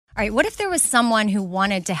All right, what if there was someone who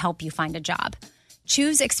wanted to help you find a job?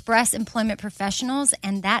 Choose Express Employment Professionals,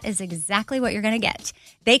 and that is exactly what you're going to get.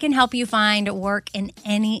 They can help you find work in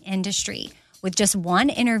any industry. With just one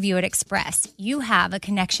interview at Express, you have a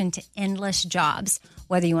connection to endless jobs.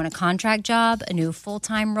 Whether you want a contract job, a new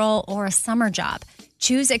full-time role, or a summer job,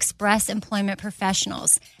 choose Express Employment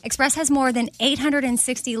Professionals. Express has more than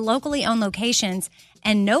 860 locally owned locations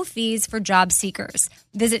and no fees for job seekers.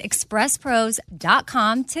 Visit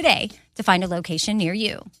expresspros.com today to find a location near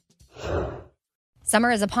you. Summer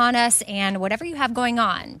is upon us, and whatever you have going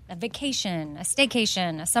on, a vacation, a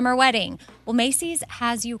staycation, a summer wedding, well, Macy's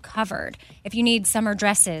has you covered. If you need summer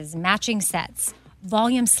dresses, matching sets,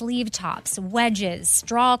 volume sleeve tops, wedges,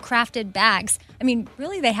 straw-crafted bags,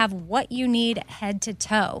 really they have what you need head to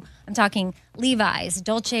toe. I'm talking Levi's,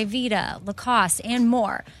 Dolce Vita, Lacoste, and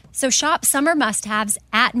more. So shop summer must-haves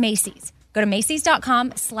at Macy's. Go to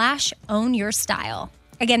Macys.com/ownyourstyle.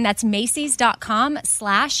 Again, that's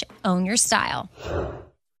Macys.com/ownyourstyle.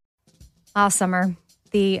 Summer,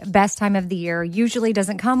 the best time of the year, usually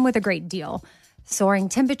doesn't come with a great deal. Soaring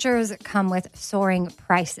temperatures come with soaring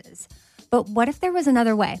prices. But what if there was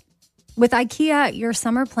another way? With IKEA, your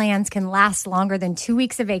summer plans can last longer than 2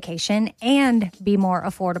 weeks of vacation and be more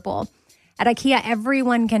affordable. At IKEA,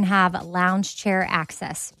 everyone can have lounge chair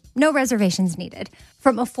access. No reservations needed.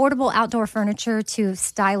 From affordable outdoor furniture to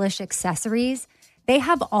stylish accessories, they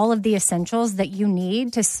have all of the essentials that you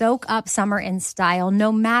need to soak up summer in style,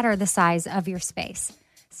 no matter the size of your space.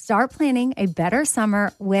 Start planning a better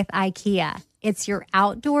summer with IKEA. It's your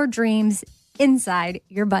outdoor dreams inside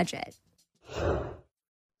your budget.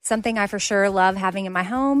 Something I for sure love having in my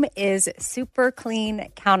home is super clean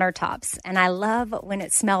countertops, and I love when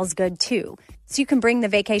it smells good too. So you can bring the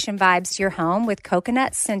vacation vibes to your home with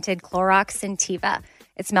coconut-scented Clorox Scentiva.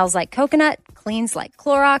 It smells like coconut, cleans like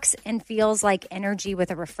Clorox, and feels like energy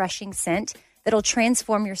with a refreshing scent that'll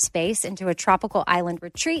transform your space into a tropical island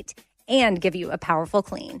retreat and give you a powerful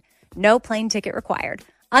clean. No plane ticket required.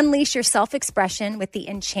 Unleash your self-expression with the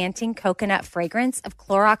enchanting coconut fragrance of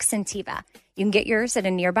Clorox Scentiva. You can get yours at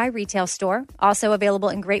a nearby retail store, also available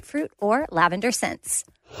in grapefruit or lavender scents.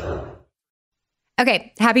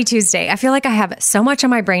 Okay, happy Tuesday. I feel like I have so much on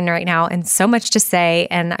my brain right now and so much to say,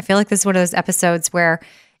 and I feel like this is one of those episodes where,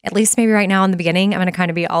 at least maybe right now in the beginning, I'm going to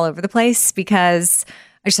kind of be all over the place because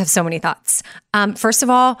I just have so many thoughts. First of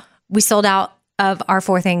all, we sold out of our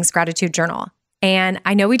 4 Things Gratitude Journal. And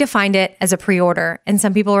I know we defined it as a pre-order. And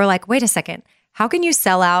some people were like, wait a second, how can you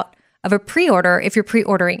sell out of a pre-order if you're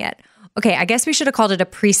pre-ordering it? Okay, I guess we should have called it a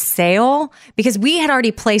pre-sale because we had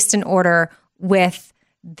already placed an order with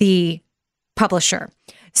the publisher.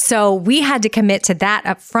 So we had to commit to that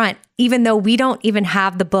up front, even though we don't even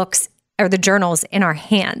have the books or the journals in our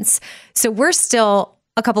hands. So we're still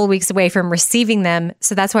a couple of weeks away from receiving them.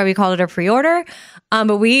 So that's why we called it a pre-order.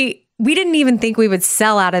 But we didn't even think we would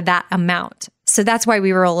sell out of that amount. So that's why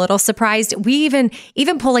we were a little surprised. We even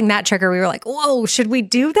pulling that trigger, we were like, whoa, should we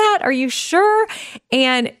do that? Are you sure?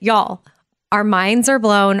 And y'all, our minds are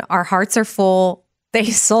blown. Our hearts are full. They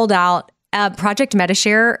sold out. Project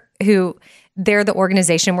Metashare, who they're the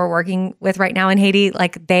organization we're working with right now in Haiti,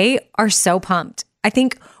 like they are so pumped. I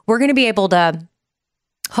think we're going to be able to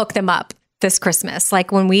hook them up this Christmas.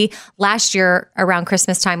 Like when we last year around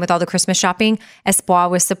Christmas time with all the Christmas shopping, Espoir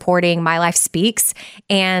was supporting My Life Speaks.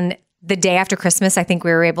 And the day after Christmas, I think we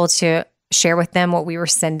were able to share with them what we were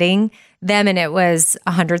sending them. And it was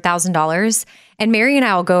 $100,000. And Mary and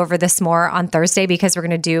I will go over this more on Thursday because we're going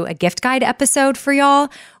to do a gift guide episode for y'all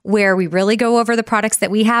where we really go over the products that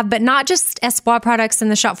we have, but not just Espoir products and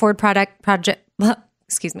the Shop Forward products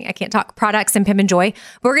and Pimp and Joy.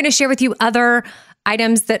 But we're going to share with you other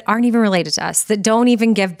items that aren't even related to us, that don't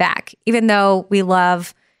even give back, even though we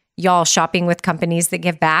love y'all shopping with companies that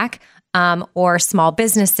give back, or small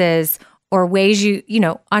businesses, or ways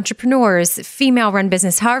entrepreneurs, female-run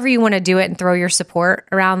business, however you want to do it and throw your support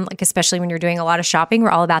around, like especially when you're doing a lot of shopping, we're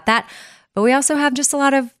all about that. But we also have just a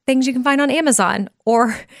lot of things you can find on Amazon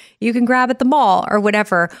or you can grab at the mall or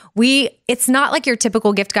whatever. It's not like your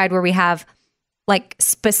typical gift guide where we have like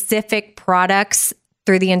specific products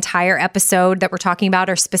through the entire episode that we're talking about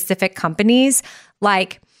or specific companies.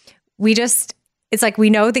 It's like we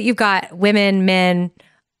know that you've got women, men,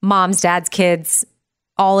 moms, dads, kids,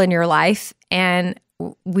 all in your life. And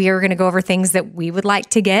we are going to go over things that we would like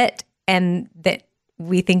to get and that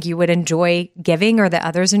we think you would enjoy giving or that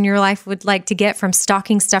others in your life would like to get, from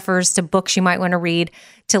stocking stuffers to books you might want to read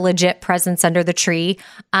to legit presents under the tree.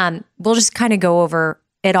 We'll just kind of go over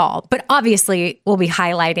it all. But obviously we'll be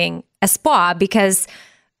highlighting Espoir because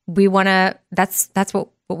we want to, that's what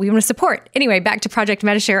what we want to support. Anyway, back to Project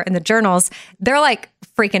Metashare and the journals. They're like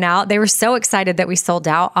freaking out. They were so excited that we sold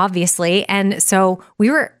out, obviously. And so we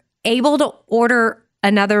were able to order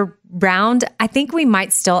another round. I think we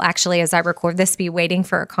might still actually, as I record this, be waiting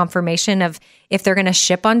for a confirmation of if they're going to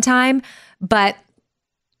ship on time. But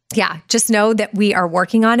yeah, just know that we are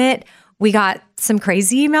working on it. We got some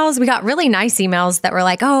crazy emails. We got really nice emails that were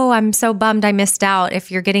like, oh, I'm so bummed I missed out.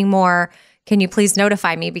 If you're getting more, can you please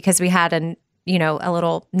notify me? Because we had a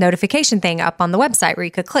little notification thing up on the website where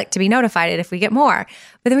you could click to be notified if we get more.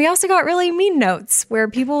 But then we also got really mean notes where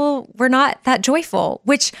people were not that joyful,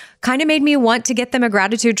 which kind of made me want to get them a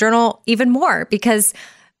gratitude journal even more, because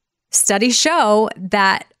studies show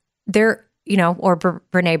that or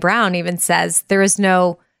Brené Brown even says there is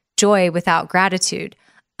no joy without gratitude.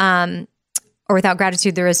 Or without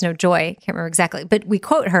gratitude, there is no joy. Can't remember exactly, but we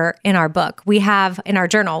quote her in our book. We have in our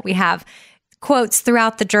journal, we have quotes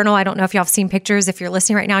throughout the journal. I don't know if y'all have seen pictures. If you're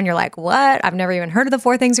listening right now and you're like, what? I've never even heard of the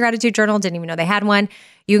 4 Things Gratitude Journal. Didn't even know they had one.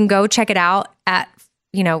 You can go check it out at,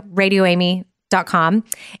 radioamy.com.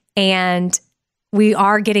 And we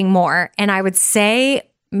are getting more. And I would say,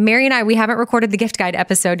 Mary and I, we haven't recorded the gift guide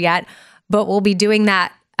episode yet, but we'll be doing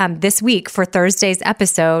that this week for Thursday's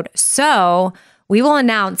episode. So we will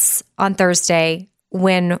announce on Thursday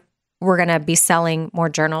when we're going to be selling more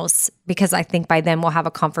journals, because I think by then we'll have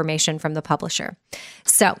a confirmation from the publisher.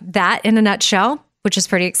 So that in a nutshell, which is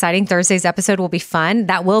pretty exciting. Thursday's episode will be fun.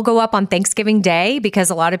 That will go up on Thanksgiving Day, because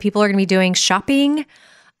a lot of people are going to be doing shopping.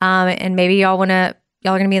 And maybe y'all are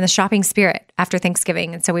going to be in the shopping spirit after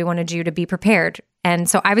Thanksgiving. And so we wanted you to be prepared. And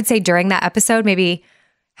so I would say during that episode, maybe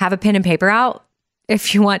have a pen and paper out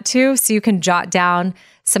if you want to, so you can jot down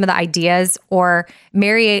some of the ideas. Or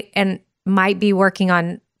Mary and might be working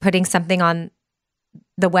on putting something on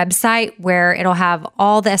the website where it'll have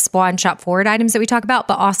all the Espoir and Shop Forward items that we talk about,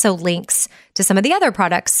 but also links to some of the other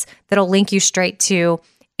products that'll link you straight to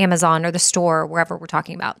Amazon or the store, wherever we're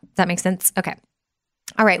talking about. Does that make sense? Okay.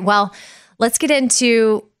 All right. Well, let's get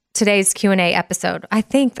into today's Q&A episode. I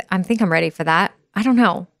think I'm ready for that. I don't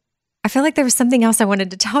know. I feel like there was something else I wanted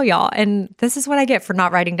to tell y'all, and this is what I get for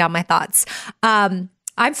not writing down my thoughts.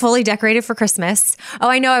 I'm fully decorated for Christmas. Oh,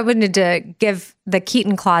 I know I wanted to give the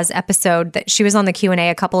Keaton Claus episode that she was on the Q&A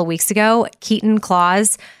a couple of weeks ago. Keaton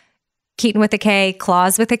Claus, Keaton with a K,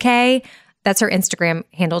 Claus with a K. That's her Instagram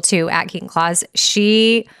handle too, at Keaton Claus.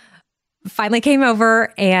 She finally came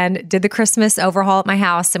over and did the Christmas overhaul at my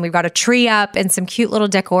house, and we've got a tree up and some cute little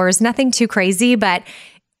decors. Nothing too crazy, but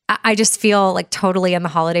I just feel like totally in the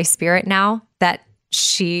holiday spirit now that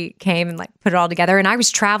she came and like put it all together. And I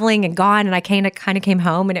was traveling and gone, and I kind of came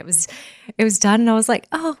home, and it was done. And I was like,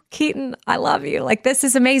 oh, Keaton, I love you. Like, this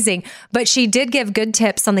is amazing. But she did give good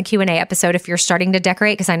tips on the Q&A episode if you're starting to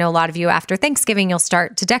decorate, because I know a lot of you after Thanksgiving, you'll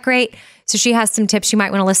start to decorate. So she has some tips you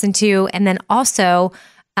might want to listen to. And then also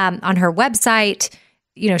on her website,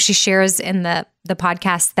 she shares in the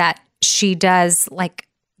podcast that she does, like,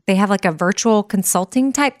 they have like a virtual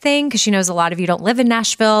consulting type thing, because she knows a lot of you don't live in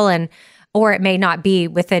Nashville, or it may not be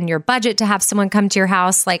within your budget to have someone come to your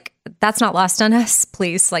house. Like, that's not lost on us,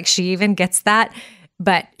 please. Like, she even gets that,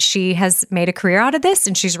 but she has made a career out of this,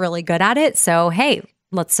 and she's really good at it. So, hey,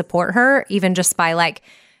 let's support her, even just by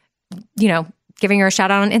giving her a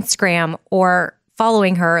shout out on Instagram or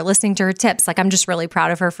following her, listening to her tips. Like, I'm just really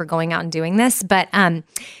proud of her for going out and doing this. But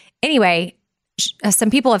anyway, some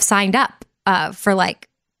people have signed up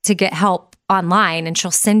to get help online, and she'll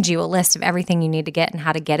send you a list of everything you need to get and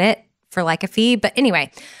how to get it for like a fee. But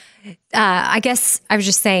anyway, I guess I was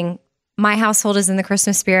just saying my household is in the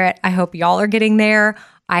Christmas spirit. I hope y'all are getting there.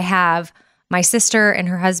 I have my sister and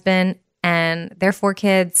her husband and their 4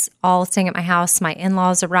 kids all staying at my house. My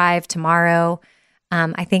in-laws arrive tomorrow.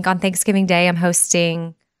 I think on Thanksgiving Day, I'm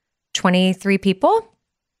hosting 23 people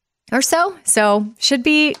or so. So should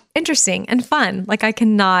be interesting and fun. Like, I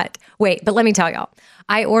cannot wait. But let me tell y'all,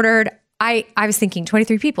 I was thinking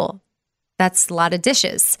 23 people. That's a lot of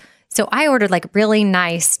dishes. So I ordered like really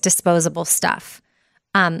nice disposable stuff,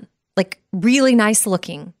 like really nice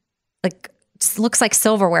looking, like just looks like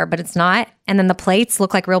silverware, but it's not. And then the plates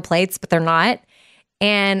look like real plates, but they're not.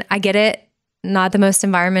 And I get it, not the most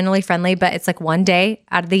environmentally friendly, but it's like one day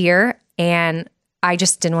out of the year. And I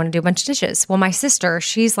just didn't want to do a bunch of dishes. Well, my sister,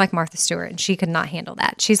 she's like Martha Stewart, and she could not handle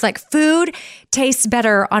that. She's like, food tastes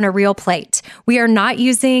better on a real plate. We are not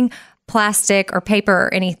using plastic or paper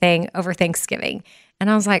or anything over Thanksgiving. And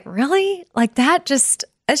I was like, really? Like, that's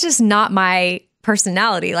just not my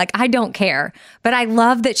personality. Like, I don't care, but I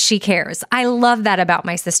love that she cares. I love that about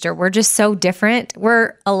my sister. We're just so different.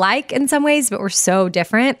 We're alike in some ways, but we're so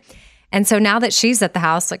different. And so now that she's at the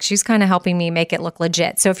house, like she's kind of helping me make it look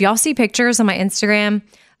legit. So if y'all see pictures on my Instagram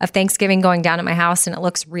of Thanksgiving going down at my house and it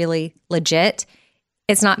looks really legit,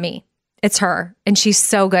 it's not me. It's her. And she's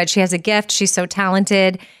so good. She has a gift. She's so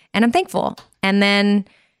talented. And I'm thankful. And then,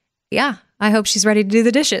 yeah, I hope she's ready to do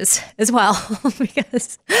the dishes as well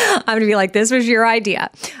because I'm going to be like, this was your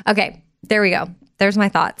idea. Okay, there we go. There's my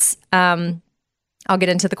thoughts. I'll get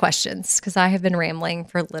into the questions because I have been rambling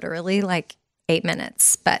for literally like 8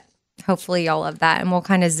 minutes, but hopefully y'all love that. And we'll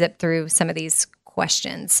kind of zip through some of these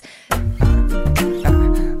questions.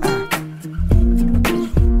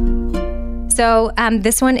 So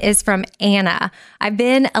this one is from Anna. I've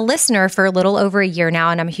been a listener for a little over a year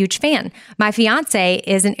now, and I'm a huge fan. My fiance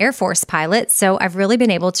is an Air Force pilot, so I've really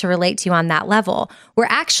been able to relate to you on that level. We're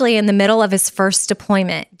actually in the middle of his first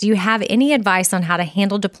deployment. Do you have any advice on how to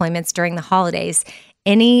handle deployments during the holidays?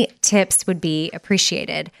 Any tips would be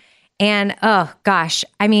appreciated. And oh gosh,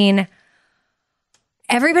 I mean,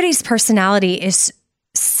 everybody's personality is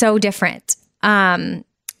so different. I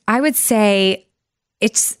would say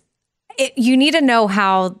you need to know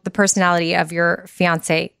how the personality of your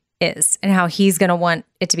fiance is and how he's going to want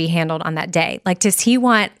it to be handled on that day. Like, does he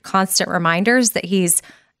want constant reminders that he's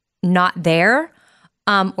not there?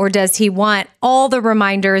 Or does he want all the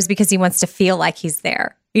reminders because he wants to feel like he's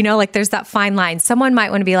there? You know, like there's that fine line. Someone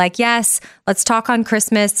might want to be like, yes, let's talk on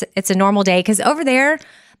Christmas. It's a normal day. Because over there,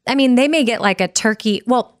 I mean, they may get like a turkey.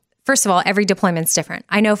 Well, first of all, every deployment's different.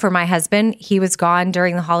 I know for my husband, he was gone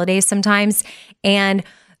during the holidays sometimes. And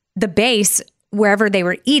the base, wherever they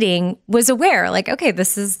were eating, was aware, like, okay,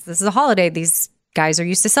 this is a holiday. These guys are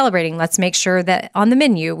used to celebrating. Let's make sure that on the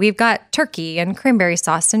menu, we've got turkey and cranberry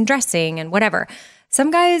sauce and dressing and whatever.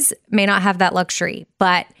 Some guys may not have that luxury,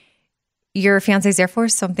 but your fiance's Air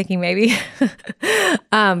Force, so I'm thinking maybe.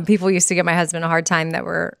 People used to give my husband a hard time that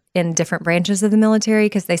were in different branches of the military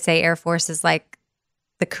because they say Air Force is like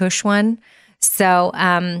the cush one. So,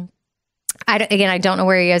 I don't know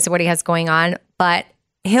where he is, what he has going on, but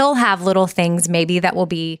he'll have little things maybe that will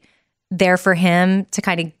be there for him to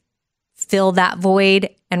kind of fill that void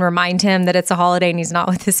and remind him that it's a holiday and he's not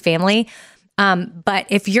with his family. But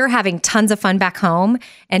if you're having tons of fun back home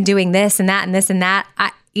and doing this and that and this and that,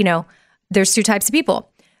 there's two types of people.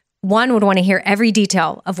 One would want to hear every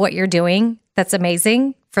detail of what you're doing that's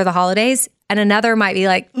amazing for the holidays. And another might be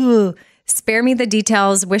like, ooh, spare me the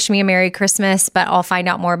details, wish me a Merry Christmas, but I'll find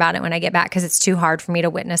out more about it when I get back because it's too hard for me to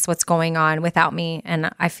witness what's going on without me.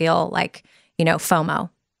 And I feel like, FOMO,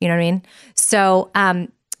 you know what I mean? So I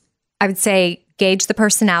would say gauge the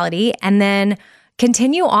personality and then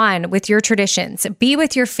continue on with your traditions. Be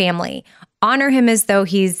with your family. Honor him as though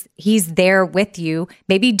he's there with you.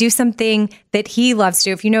 Maybe do something that he loves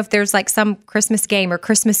to. If there's like some Christmas game or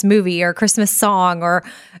Christmas movie or Christmas song or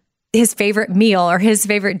his favorite meal or his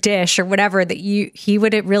favorite dish or whatever that he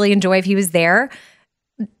would really enjoy if he was there,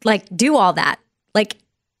 like do all that, like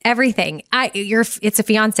everything. It's a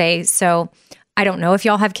fiance, so I don't know if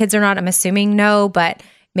y'all have kids or not. I'm assuming no, but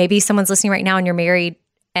maybe someone's listening right now and you're married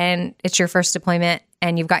and it's your first deployment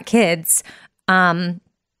and you've got kids,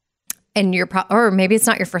 and or maybe it's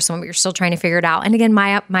not your first one, but you're still trying to figure it out. And again,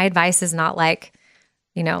 my advice is not like,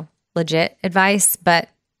 legit advice, but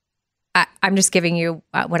I'm just giving you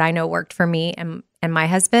what I know worked for me and my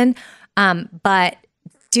husband. But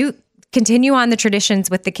do continue on the traditions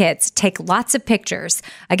with the kids. Take lots of pictures.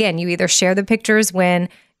 Again, you either share the pictures when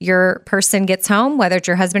your person gets home, whether it's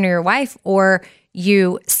your husband or your wife, or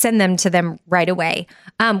you send them to them right away.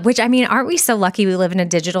 Which, I mean, aren't we so lucky we live in a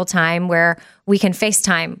digital time where we can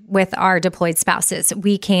FaceTime with our deployed spouses?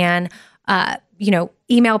 We can,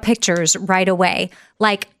 email pictures right away.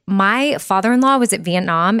 Like my father-in-law was at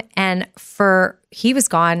Vietnam and he was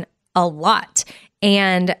gone a lot.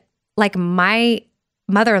 And like my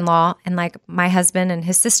mother-in-law and like my husband and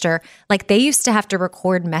his sister, like they used to have to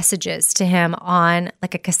record messages to him on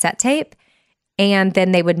like a cassette tape and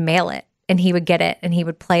then they would mail it and he would get it and he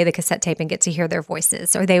would play the cassette tape and get to hear their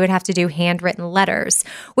voices, or they would have to do handwritten letters,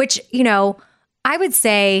 which, I would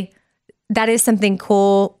say that is something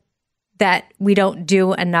cool that we don't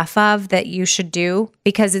do enough of that you should do,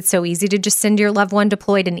 because it's so easy to just send your loved one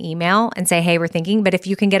deployed an email and say, hey, we're thinking. But if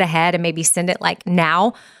you can get ahead and maybe send it like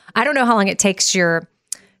now, I don't know how long it takes your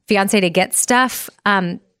fiance to get stuff,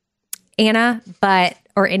 Anna,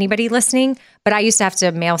 or anybody listening, but I used to have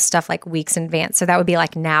to mail stuff like weeks in advance. So that would be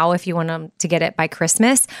like now if you want them to get it by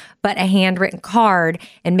Christmas, but a handwritten card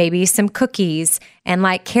and maybe some cookies and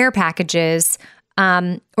like care packages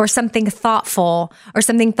or something thoughtful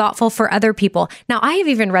for other people. Now, I have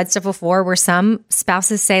even read stuff before where some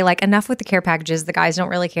spouses say like, enough with the care packages. The guys don't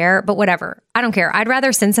really care, but whatever. I don't care. I'd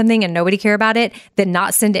rather send something and nobody care about it than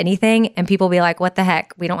not send anything and people be like, what the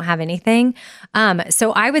heck? We don't have anything.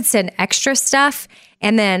 So I would send extra stuff.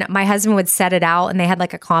 And then my husband would set it out and they had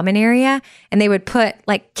like a common area and they would put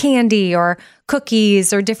like candy or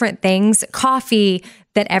cookies or different things, coffee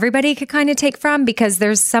that everybody could kind of take from, because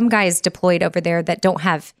there's some guys deployed over there that don't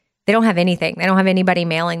have anything. They don't have anybody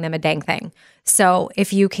mailing them a dang thing. So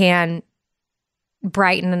if you can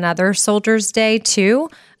brighten another soldier's day too,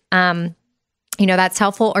 that's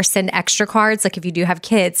helpful. Or send extra cards. Like if you do have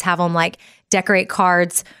kids, have them like decorate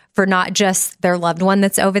cards for not just their loved one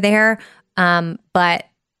that's over there, but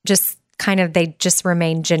just kind of, they just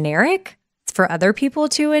remain generic for other people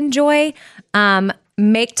to enjoy.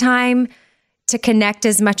 Make time to connect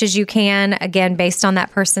as much as you can, again, based on that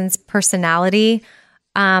person's personality.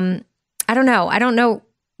 I don't know. I don't know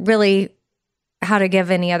really how to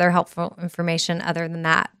give any other helpful information other than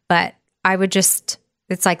that. But I would just,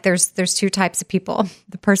 it's like there's two types of people.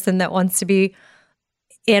 The person that wants to be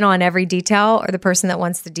in on every detail, or the person that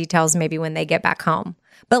wants the details maybe when they get back home.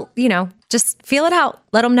 But, just feel it out.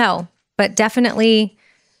 Let them know. But definitely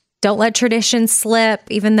don't let traditions slip,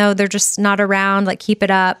 even though they're just not around. Like, keep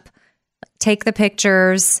it up. Take the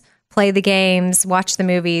pictures, play the games, watch the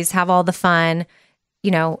movies, have all the fun.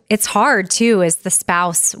 It's hard too as the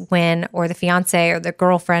spouse or the fiance or the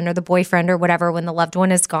girlfriend or the boyfriend or whatever, when the loved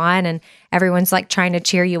one is gone and everyone's like trying to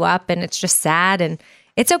cheer you up and it's just sad. And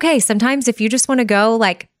it's okay. Sometimes if you just want to go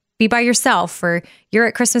like be by yourself, or you're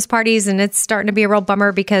at Christmas parties and it's starting to be a real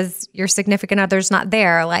bummer because your significant other's not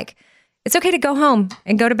there, like it's okay to go home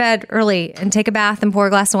and go to bed early and take a bath and pour a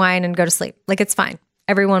glass of wine and go to sleep. Like, it's fine.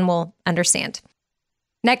 Everyone will understand.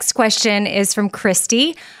 Next question is from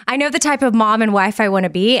Christy. I know the type of mom and wife I want to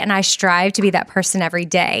be, and I strive to be that person every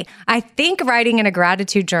day. I think writing in a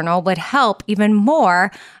gratitude journal would help even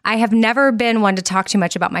more. I have never been one to talk too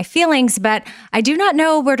much about my feelings, but I do not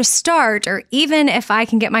know where to start, or even if I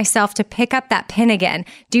can get myself to pick up that pen again.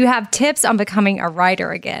 Do you have tips on becoming a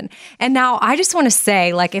writer again? And now I just want to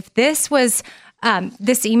say, like, if this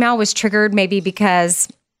email was triggered maybe because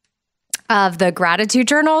of the gratitude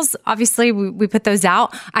journals, obviously we put those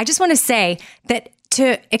out. I just want to say that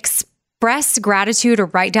to express gratitude or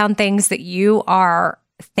write down things that you are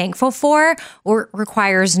thankful for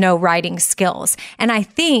requires no writing skills. And I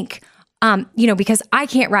think, because I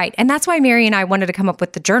can't write, and that's why Mary and I wanted to come up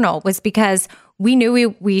with the journal, was because we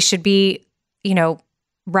knew we should be,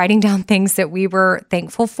 writing down things that we were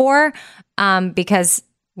thankful for, because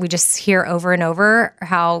we just hear over and over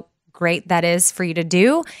how great that is for you to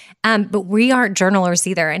do. But we aren't journalers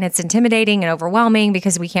either. And it's intimidating and overwhelming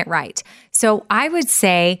because we can't write. So I would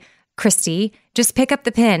say, Christy, just pick up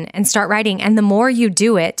the pen and start writing. And the more you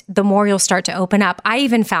do it, the more you'll start to open up. I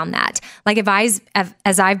even found that, like,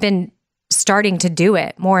 as I've been starting to do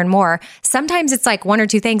it more and more, sometimes it's like one or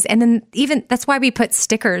two things. And then even that's why we put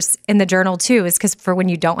stickers in the journal too, is because for when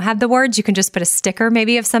you don't have the words, you can just put a sticker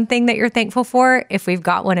maybe of something that you're thankful for. If we've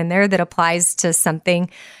got one in there that applies to something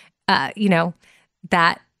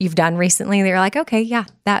that you've done recently, they're like, okay, yeah,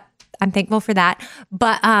 that I'm thankful for that.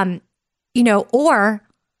 But, or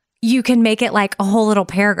you can make it like a whole little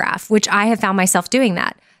paragraph, which I have found myself doing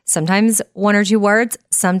that. Sometimes one or two words,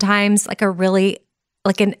 sometimes like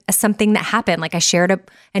something that happened. Like I shared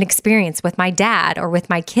an experience with my dad or with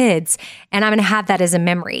my kids, and I'm going to have that as a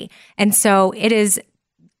memory. And so it is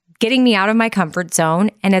getting me out of my comfort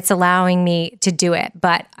zone, and it's allowing me to do it.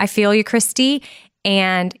 But I feel you, Christy.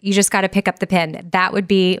 And you just got to pick up the pen. That would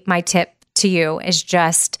be my tip to you, is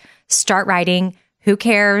just start writing. Who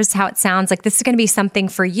cares how it sounds? Like, this is going to be something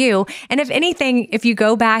for you. And if anything, if you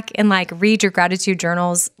go back and like read your gratitude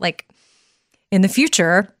journals, like in the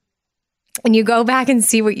future, and you go back and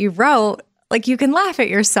see what you wrote, like you can laugh at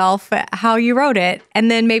yourself at how you wrote it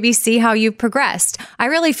and then maybe see how you progressed. I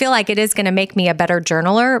really feel like it is going to make me a better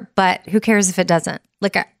journaler, but who cares if it doesn't?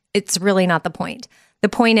 Like, it's really not the point. The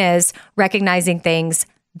point is recognizing things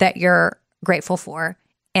that you're grateful for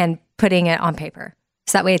and putting it on paper.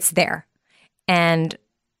 So that way it's there and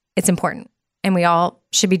it's important, and we all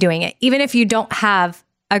should be doing it. Even if you don't have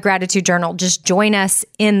a gratitude journal, just join us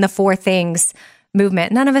in the 4 things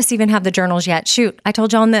movement. None of us even have the journals yet. Shoot, I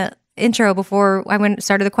told y'all in the intro before I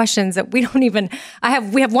started the questions that we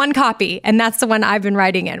have one copy, and that's the one I've been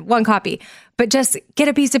writing in, one copy. But just get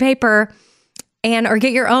a piece of paper or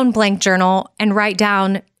get your own blank journal and write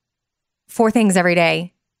down 4 things every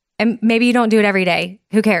day. And maybe you don't do it every day.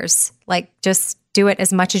 Who cares? Like, just do it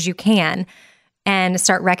as much as you can and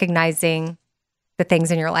start recognizing the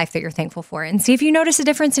things in your life that you're thankful for and see if you notice a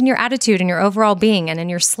difference in your attitude and your overall being and in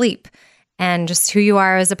your sleep and just who you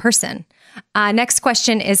are as a person. Next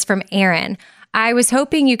question is from Aaron. I was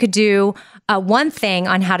hoping you could do one thing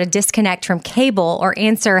on how to disconnect from cable or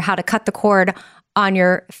answer how to cut the cord on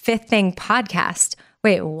your Fifth Thing podcast.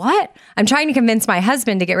 Wait, what? I'm trying to convince my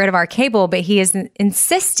husband to get rid of our cable, but he is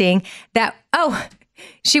insisting that,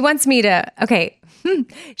 she wants me to,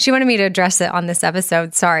 she wanted me to address it on this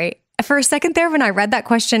episode. Sorry. For a second there, when I read that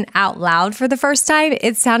question out loud for the first time,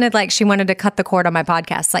 it sounded like she wanted to cut the cord on my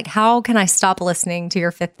podcast. Like, how can I stop listening to your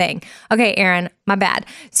Fifth Thing? Okay, Aaron, my bad.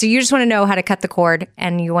 So you just want to know how to cut the cord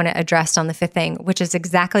and you want it addressed on the Fifth Thing, which is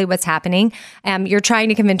exactly what's happening. You're trying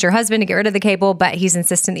to convince your husband to get rid of the cable, but he's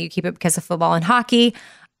insistent that you keep it because of football and hockey.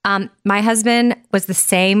 My husband was the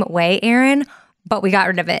same way, Aaron, but we got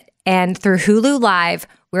rid of it. And through Hulu Live,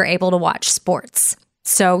 we were able to watch sports.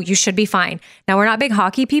 So you should be fine. Now, we're not big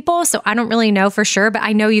hockey people, so I don't really know for sure, but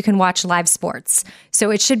I know you can watch live sports. So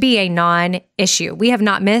it should be a non-issue. We have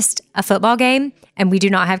not missed a football game, and we do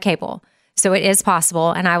not have cable. So it is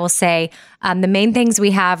possible. And I will say the main things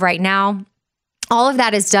we have right now, all of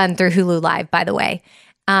that is done through Hulu Live, by the way.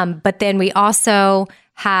 But then we also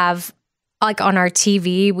have, like on our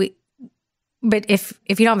TV, but if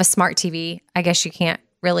you don't have a smart TV, I guess you can't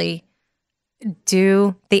really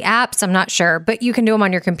do the apps. I'm not sure, but you can do them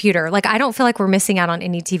on your computer. Like, I don't feel like we're missing out on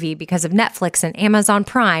any TV because of Netflix and Amazon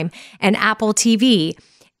Prime and Apple TV.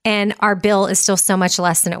 And our bill is still so much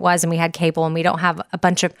less than it was. And we had cable and we don't have a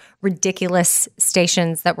bunch of ridiculous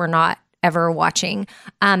stations that we're not ever watching.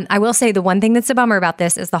 I will say the one thing that's a bummer about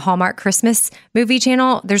this is the Hallmark Christmas movie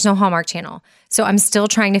channel. There's no Hallmark channel. So I'm still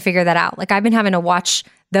trying to figure that out. Like, I've been having to watch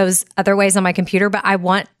those other ways on my computer, but I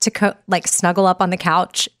want to snuggle up on the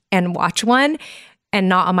couch and watch one and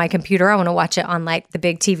not on my computer. I want to watch it on like the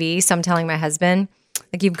big TV. So I'm telling my husband,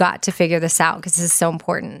 like, you've got to figure this out because this is so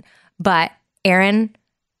important. But Aaron,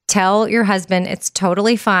 tell your husband it's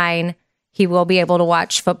totally fine. He will be able to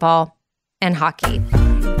watch football and hockey.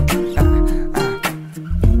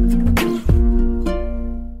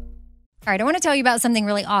 All right, I want to tell you about something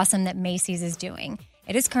really awesome that Macy's is doing.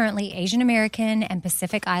 It is currently Asian American and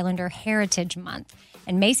Pacific Islander Heritage Month.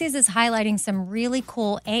 And Macy's is highlighting some really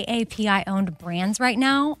cool AAPI-owned brands right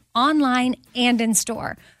now, online and in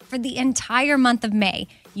store. For the entire month of May,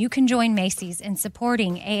 you can join Macy's in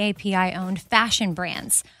supporting AAPI-owned fashion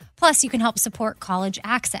brands. Plus, you can help support college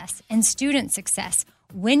access and student success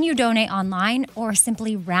when you donate online or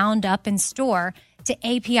simply round up in store to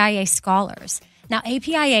APIA scholars. Now,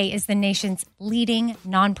 APIA is the nation's leading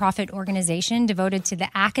nonprofit organization devoted to the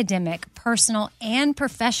academic, personal, and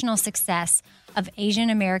professional success of Asian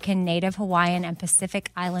American, Native Hawaiian, and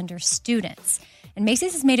Pacific Islander students. And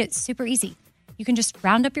Macy's has made it super easy. You can just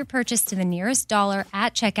round up your purchase to the nearest dollar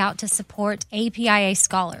at checkout to support APIA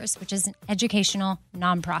Scholars, which is an educational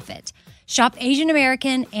nonprofit. Shop Asian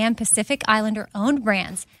American and Pacific Islander owned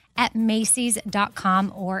brands at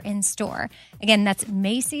Macy's.com or in store. Again, that's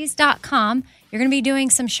Macy's.com. You're going to be doing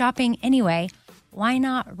some shopping anyway. Why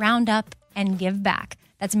not round up and give back?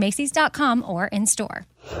 That's Macy's.com or in store.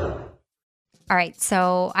 All right,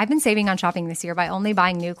 so I've been saving on shopping this year by only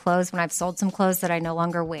buying new clothes when I've sold some clothes that I no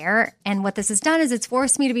longer wear. And what this has done is it's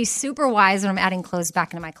forced me to be super wise when I'm adding clothes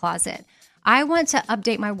back into my closet. I want to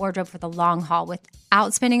update my wardrobe for the long haul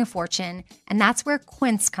without spending a fortune, and that's where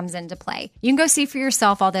Quince comes into play. You can go see for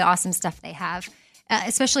yourself all the awesome stuff they have,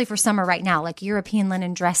 especially for summer right now, like European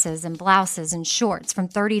linen dresses and blouses and shorts from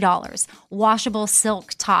 $30, washable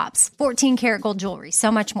silk tops, 14 karat gold jewelry, so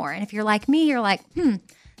much more. And if you're like me, you're like,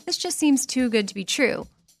 this just seems too good to be true.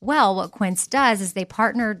 Well, what Quince does is they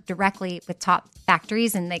partner directly with top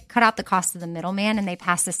factories and they cut out the cost of the middleman and they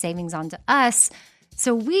pass the savings on to us.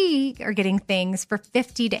 So we are getting things for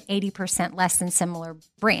 50 to 80% less than similar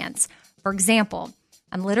brands. For example,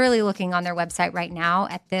 I'm literally looking on their website right now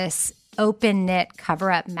at this open knit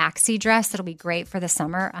cover-up maxi dress that'll be great for the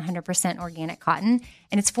summer, 100% organic cotton,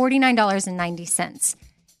 and it's $49.90.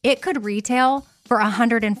 It could retail for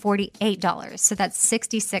 $148, so that's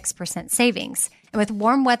 66% savings. And with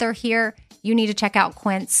warm weather here, you need to check out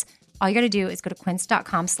Quince. All you got to do is go to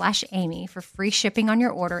quince.com/Amy for free shipping on your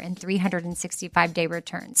order and 365-day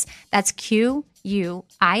returns. That's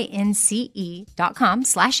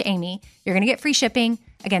QUINCE.com/Amy. You're going to get free shipping.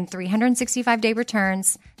 Again, 365-day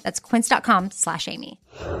returns. That's quince.com/Amy.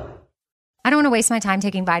 I don't want to waste my time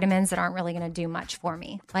taking vitamins that aren't really going to do much for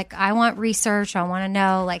me. Like, I want research. I want to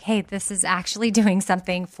know, like, hey, this is actually doing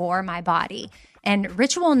something for my body. And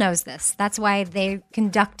Ritual knows this. That's why they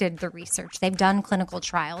conducted the research. They've done clinical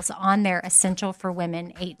trials on their Essential for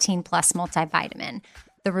Women 18 Plus multivitamin.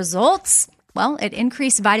 The results, Well, it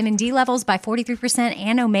increased vitamin D levels by 43%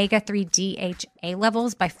 and omega-3 DHA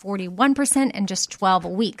levels by 41% in just 12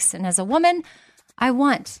 weeks. And as a woman, I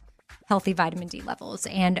want healthy vitamin D levels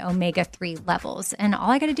and omega-3 levels. And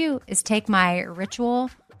all I got to do is take my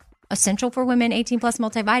Ritual Essential for Women 18 Plus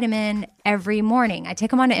multivitamin every morning. I take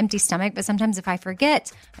them on an empty stomach, but sometimes if I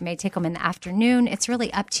forget, I may take them in the afternoon. It's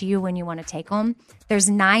really up to you when you want to take them. There's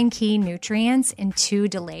 9 key nutrients in 2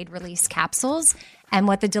 delayed release capsules. And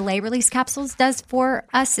what the delayed release capsules does for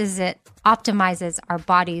us is it optimizes our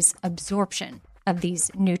body's absorption of these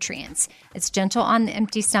nutrients. It's gentle on the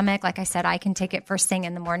empty stomach. Like I said, I can take it first thing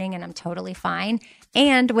in the morning and I'm totally fine.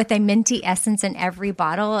 And with a minty essence in every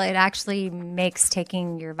bottle, it actually makes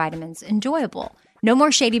taking your vitamins enjoyable. No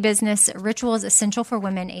more shady business. Ritual is Essential for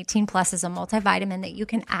Women 18 Plus is a multivitamin that you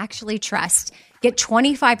can actually trust. Get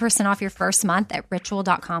 25% off your first month at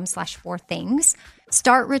ritual.com/4things.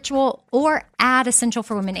 Start Ritual or add Essential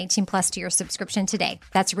for Women 18 Plus to your subscription today.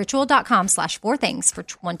 That's ritual.com/4things for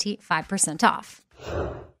 25% off.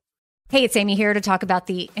 Hey, it's Amy here to talk about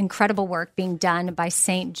the incredible work being done by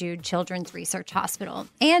St. Jude Children's Research Hospital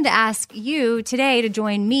and to ask you today to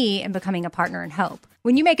join me in becoming a partner in hope.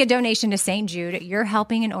 When you make a donation to St. Jude, you're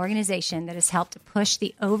helping an organization that has helped push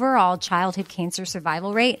the overall childhood cancer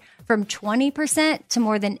survival rate from 20% to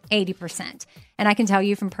more than 80%. And I can tell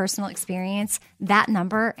you from personal experience, that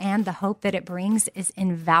number and the hope that it brings is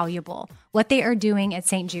invaluable. What they are doing at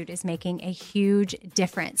St. Jude is making a huge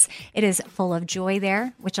difference. It is full of joy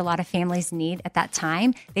there, which a lot of families need at that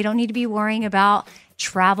time. They don't need to be worrying about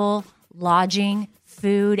travel, lodging,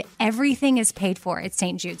 food. Everything is paid for at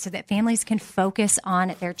St. Jude so that families can focus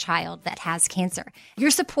on their child that has cancer. Your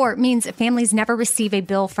support means families never receive a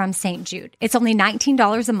bill from St. Jude. It's only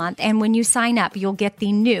 $19 a month, and when you sign up, you'll get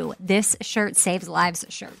the new This Shirt Saves Lives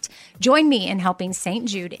shirt. Join me in helping St.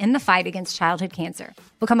 Jude in the fight against childhood cancer.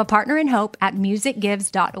 Become a partner in hope at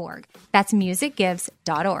musicgives.org. That's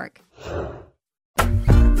musicgives.org.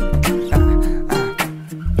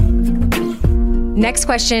 Next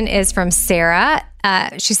question is from Sarah.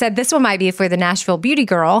 She said, this one might be for the Nashville Beauty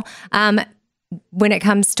Girl when it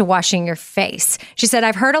comes to washing your face. She said,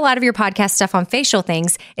 I've heard a lot of your podcast stuff on facial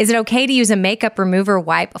things. Is it okay to use a makeup remover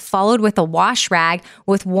wipe followed with a wash rag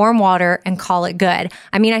with warm water and call it good?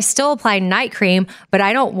 I mean, I still apply night cream, but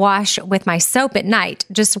I don't wash with my soap at night.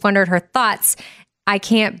 Just wondered her thoughts. I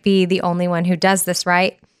can't be the only one who does this,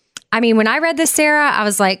 right? I mean, when I read this, Sarah, I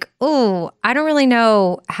was like, oh, I don't really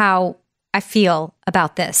know how I feel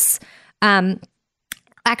about this.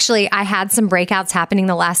 Actually, I had some breakouts happening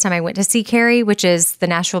the last time I went to see Carrie, which is the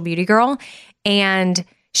Nashville Beauty Girl. And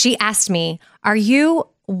she asked me, are you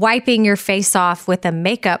wiping your face off with a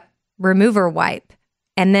makeup remover wipe?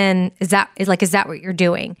 And then is that what you're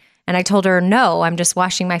doing? And I told her, no, I'm just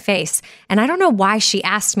washing my face. And I don't know why she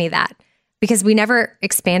asked me that because we never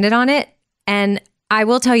expanded on it. And I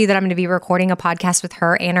will tell you that I'm going to be recording a podcast with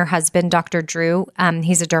her and her husband, Dr. Drew.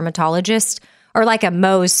 He's a dermatologist or like a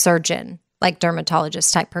Mohs surgeon, like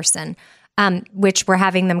dermatologist type person, which we're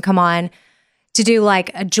having them come on to do like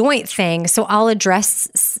a joint thing. So I'll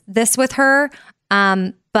address this with her.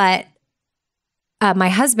 But my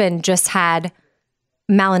husband just had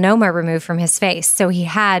melanoma removed from his face. So he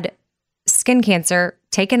had skin cancer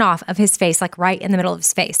taken off of his face, like right in the middle of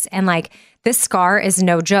his face. And like this scar is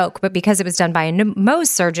no joke, but because it was done by a Mohs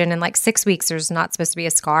surgeon in like 6 weeks, there's not supposed to be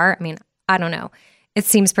a scar. I mean, I don't know. It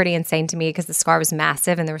seems pretty insane to me because the scar was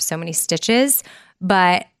massive and there were so many stitches.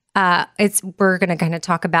 But we're going to kind of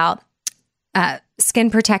talk about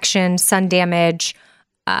skin protection, sun damage,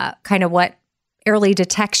 kind of what early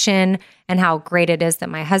detection and how great it is that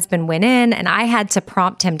my husband went in and I had to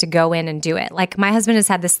prompt him to go in and do it. Like my husband has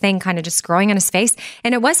had this thing kind of just growing on his face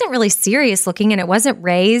and it wasn't really serious looking and it wasn't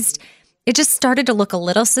raised. It just started to look a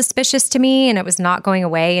little suspicious to me and it was not going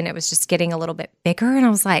away and it was just getting a little bit bigger. And I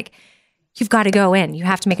was like, you've got to go in. You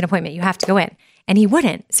have to make an appointment. You have to go in. And he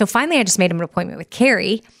wouldn't. So finally I just made him an appointment with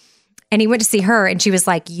Carrie and he went to see her and she was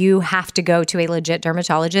like, you have to go to a legit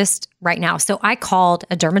dermatologist right now. So I called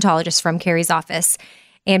a dermatologist from Carrie's office.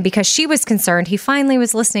 And because she was concerned, he finally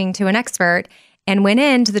was listening to an expert and went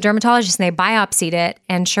in to the dermatologist and they biopsied it.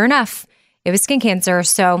 And sure enough, it was skin cancer.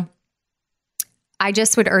 So I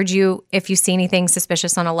just would urge you, if you see anything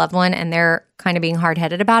suspicious on a loved one and they're kind of being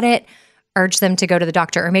hard-headed about it, urge them to go to the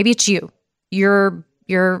doctor. Or maybe it's you. You're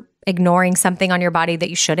ignoring something on your body that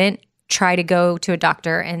you shouldn't. Try to go to a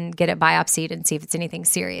doctor and get it biopsied and see if it's anything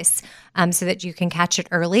serious so that you can catch it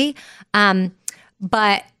early.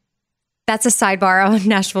 But that's a sidebar on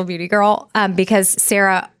Nashville Beauty Girl because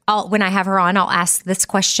Sarah, when I have her on, I'll ask this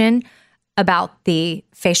question about the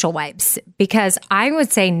facial wipes because I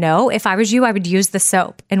would say no. If I was you, I would use the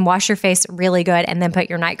soap and wash your face really good and then put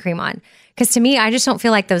your night cream on. Because to me, I just don't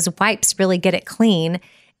feel like those wipes really get it clean.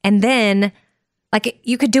 And then like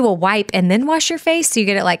you could do a wipe and then wash your face so you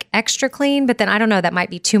get it like extra clean. But then I don't know, that might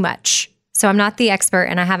be too much. So I'm not the expert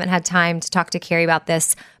and I haven't had time to talk to Carrie about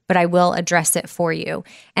this, but I will address it for you.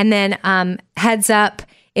 And then heads up,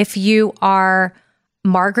 if you are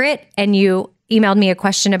Margaret and you emailed me a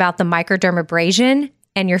question about the microdermabrasion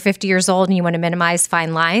and you're 50 years old and you want to minimize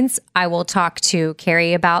fine lines, I will talk to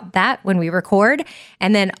Carrie about that when we record.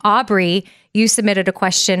 And then Aubrey, you submitted a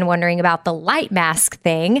question wondering about the light mask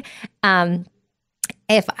thing, asking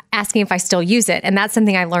if I still use it. And that's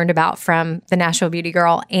something I learned about from the Nashville Beauty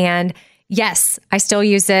Girl. And yes, I still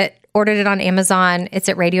use it. Ordered it on Amazon. It's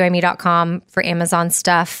at radioamy.com for Amazon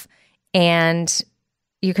stuff. And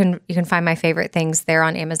you can find my favorite things there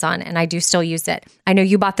on Amazon, and I do still use it. I know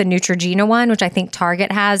you bought the Neutrogena one, which I think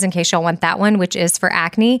Target has, in case y'all want that one, which is for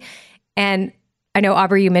acne. And I know,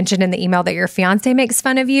 Aubrey, you mentioned in the email that your fiance makes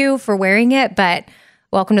fun of you for wearing it, but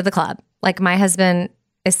welcome to the club. Like my husband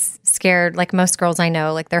is scared, like most girls I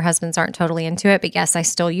know, like their husbands aren't totally into it, but yes, I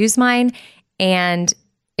still use mine. And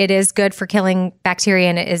it is good for killing bacteria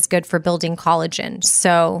and it is good for building collagen.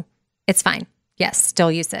 So it's fine. Yes,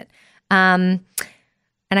 still use it.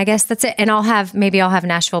 And I guess that's it. And I'll have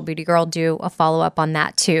Nashville Beauty Girl do a follow-up on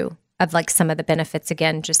that too, of like some of the benefits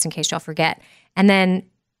again, just in case y'all forget. And then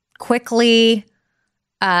quickly,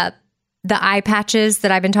 the eye patches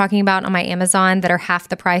that I've been talking about on my Amazon that are half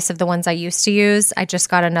the price of the ones I used to use. I just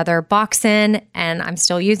got another box in and I'm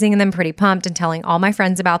still using them, pretty pumped and telling all my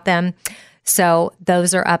friends about them. So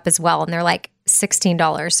those are up as well. And they're like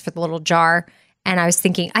 $16 for the little jar. And I was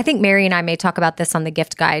thinking, I think Mary and I may talk about this on the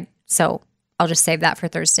gift guide. So I'll just save that for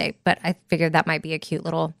Thursday. But I figured that might be a cute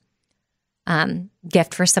little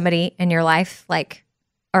gift for somebody in your life. Like,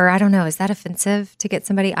 or I don't know, is that offensive to get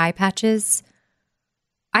somebody eye patches?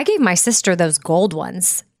 I gave my sister those gold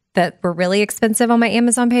ones that were really expensive on my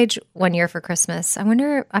Amazon page one year for Christmas. I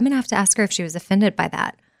wonder, I'm going to have to ask her if she was offended by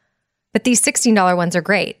that. But these $16 ones are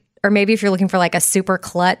great. Or maybe if you're looking for like a super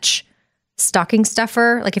clutch stocking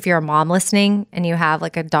stuffer, like if you're a mom listening and you have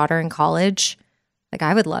like a daughter in college, like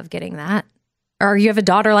I would love getting that. Or you have a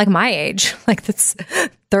daughter like my age, like that's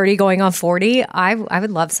 30 going on 40. I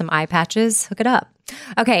would love some eye patches. Hook it up.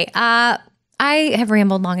 Okay. I have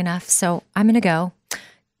rambled long enough, so I'm going to go.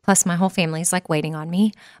 Plus my whole family's like waiting on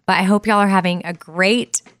me, but I hope y'all are having a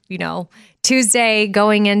great, Tuesday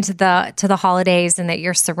going into the holidays and that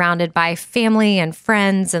you're surrounded by family and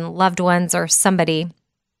friends and loved ones or somebody,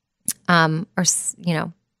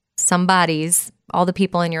 somebody's, all the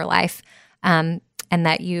people in your life, and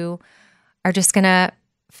that you are just going to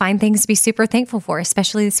find things to be super thankful for,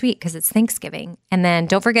 especially this week because it's Thanksgiving. And then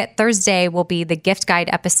don't forget, Thursday will be the gift guide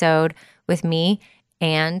episode with me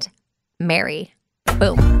and Mary.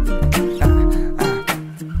 Boom.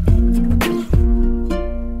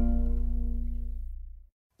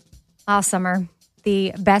 Summer,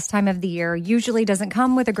 the best time of the year, usually doesn't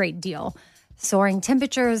come with a great deal. Soaring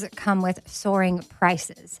temperatures come with soaring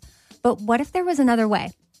prices. But what if there was another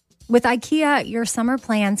way? With IKEA, your summer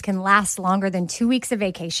plans can last longer than 2 weeks of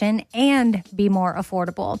vacation and be more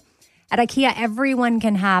affordable. At IKEA, everyone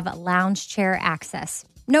can have lounge chair access.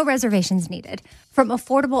 No reservations needed. From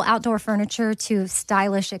affordable outdoor furniture to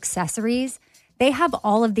stylish accessories, they have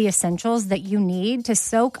all of the essentials that you need to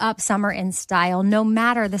soak up summer in style, no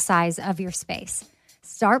matter the size of your space.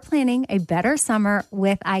 Start planning a better summer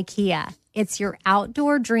with IKEA. It's your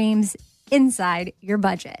outdoor dreams inside your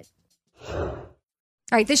budget. All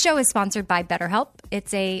right, this show is sponsored by BetterHelp.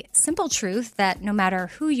 It's a simple truth that no matter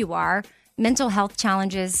who you are, mental health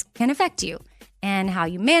challenges can affect you, and how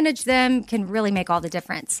you manage them can really make all the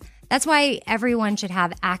difference. That's why everyone should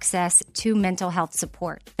have access to mental health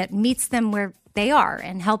support that meets them where they are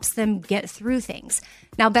and helps them get through things.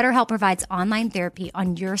 Now, BetterHelp provides online therapy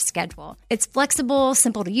on your schedule. It's flexible,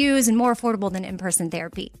 simple to use, and more affordable than in-person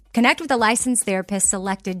therapy. Connect with a licensed therapist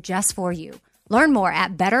selected just for you. Learn more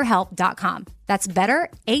at BetterHelp.com. That's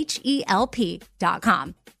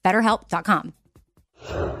BetterHelp.com. BetterHelp.com.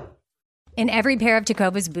 In every pair of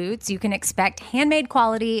Tecovas boots, you can expect handmade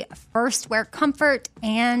quality, first wear comfort,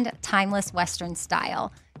 and timeless Western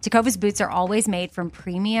style. Tecovas boots are always made from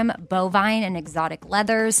premium bovine and exotic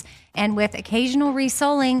leathers, and with occasional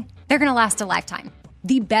resoling, they're going to last a lifetime.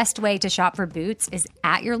 The best way to shop for boots is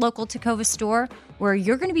at your local Tecovas store, where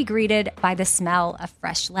you're going to be greeted by the smell of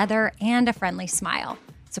fresh leather and a friendly smile.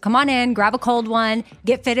 So come on in, grab a cold one,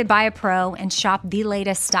 get fitted by a pro, and shop the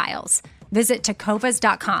latest styles. Visit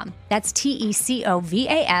Tecovas.com. That's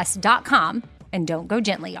Tecovas.com. And don't go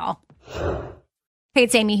gently, y'all. Hey,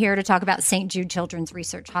 it's Amy here to talk about St. Jude Children's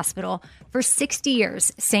Research Hospital. For 60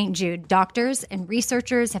 years, St. Jude doctors and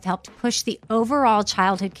researchers have helped push the overall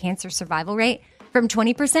childhood cancer survival rate from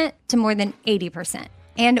 20% to more than 80%.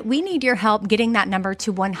 And we need your help getting that number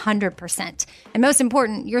to 100%. And most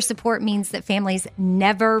important, your support means that families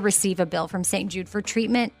never receive a bill from St. Jude for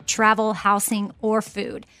treatment, travel, housing, or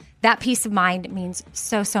food. That peace of mind means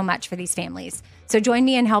so much for these families. So join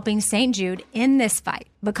me in helping St. Jude in this fight.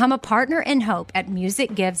 Become a partner in hope at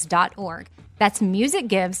musicgives.org. That's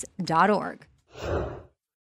musicgives.org.